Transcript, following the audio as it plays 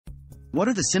What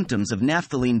are the symptoms of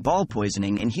naphthalene ball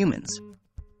poisoning in humans?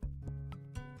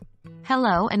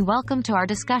 Hello and welcome to our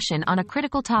discussion on a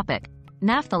critical topic,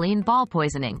 naphthalene ball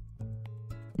poisoning.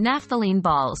 Naphthalene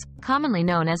balls, commonly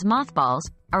known as mothballs,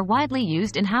 are widely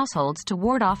used in households to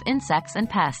ward off insects and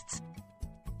pests.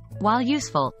 While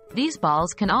useful, these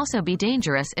balls can also be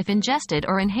dangerous if ingested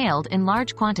or inhaled in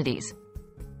large quantities.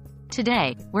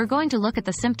 Today, we're going to look at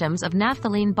the symptoms of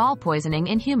naphthalene ball poisoning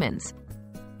in humans.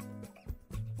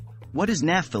 What is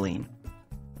naphthalene?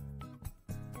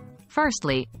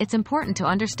 Firstly, it's important to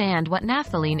understand what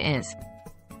naphthalene is.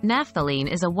 Naphthalene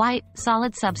is a white,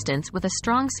 solid substance with a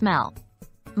strong smell.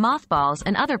 Mothballs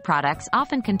and other products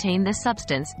often contain this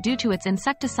substance due to its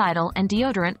insecticidal and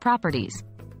deodorant properties.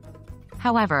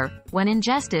 However, when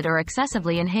ingested or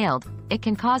excessively inhaled, it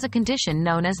can cause a condition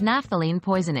known as naphthalene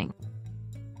poisoning.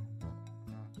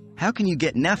 How can you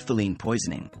get naphthalene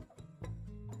poisoning?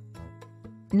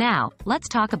 Now, let's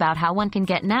talk about how one can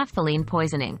get naphthalene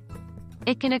poisoning.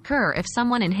 It can occur if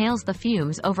someone inhales the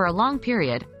fumes over a long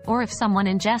period, or if someone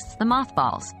ingests the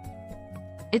mothballs.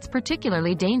 It's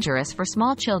particularly dangerous for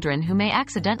small children who may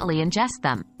accidentally ingest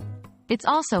them. It's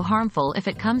also harmful if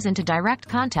it comes into direct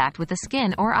contact with the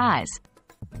skin or eyes.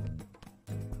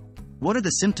 What are the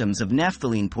symptoms of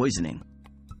naphthalene poisoning?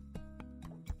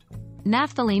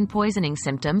 Naphthalene poisoning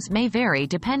symptoms may vary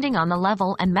depending on the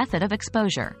level and method of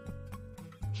exposure.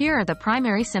 Here are the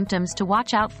primary symptoms to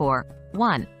watch out for.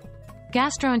 1.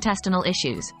 Gastrointestinal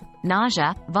issues.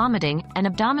 Nausea, vomiting, and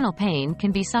abdominal pain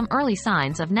can be some early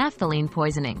signs of naphthalene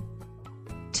poisoning.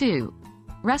 2.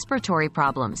 Respiratory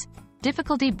problems.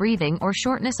 Difficulty breathing or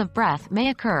shortness of breath may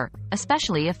occur,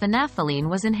 especially if the naphthalene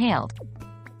was inhaled.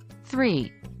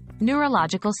 3.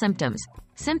 Neurological symptoms.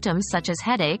 Symptoms such as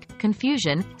headache,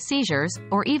 confusion, seizures,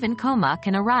 or even coma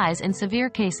can arise in severe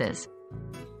cases.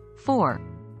 4.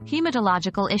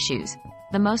 Hematological issues.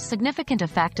 The most significant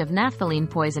effect of naphthalene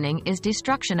poisoning is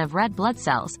destruction of red blood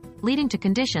cells, leading to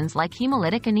conditions like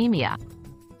hemolytic anemia.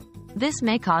 This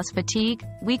may cause fatigue,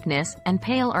 weakness, and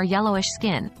pale or yellowish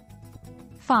skin.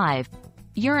 5.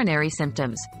 Urinary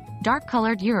symptoms.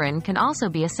 Dark-colored urine can also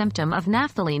be a symptom of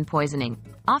naphthalene poisoning,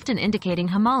 often indicating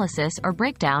hemolysis or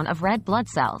breakdown of red blood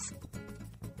cells.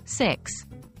 6.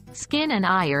 Skin and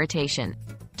eye irritation.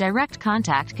 Direct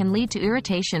contact can lead to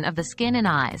irritation of the skin and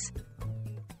eyes.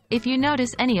 If you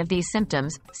notice any of these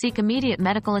symptoms, seek immediate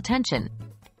medical attention.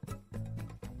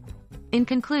 In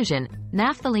conclusion,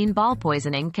 naphthalene ball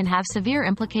poisoning can have severe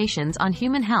implications on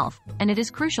human health, and it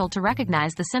is crucial to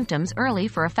recognize the symptoms early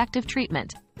for effective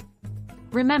treatment.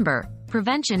 Remember,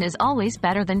 prevention is always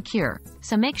better than cure,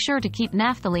 so make sure to keep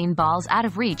naphthalene balls out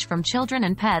of reach from children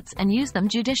and pets and use them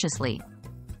judiciously.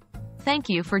 Thank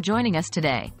you for joining us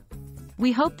today.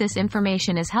 We hope this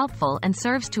information is helpful and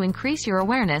serves to increase your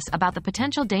awareness about the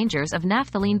potential dangers of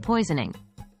naphthalene poisoning.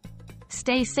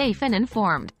 Stay safe and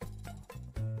informed.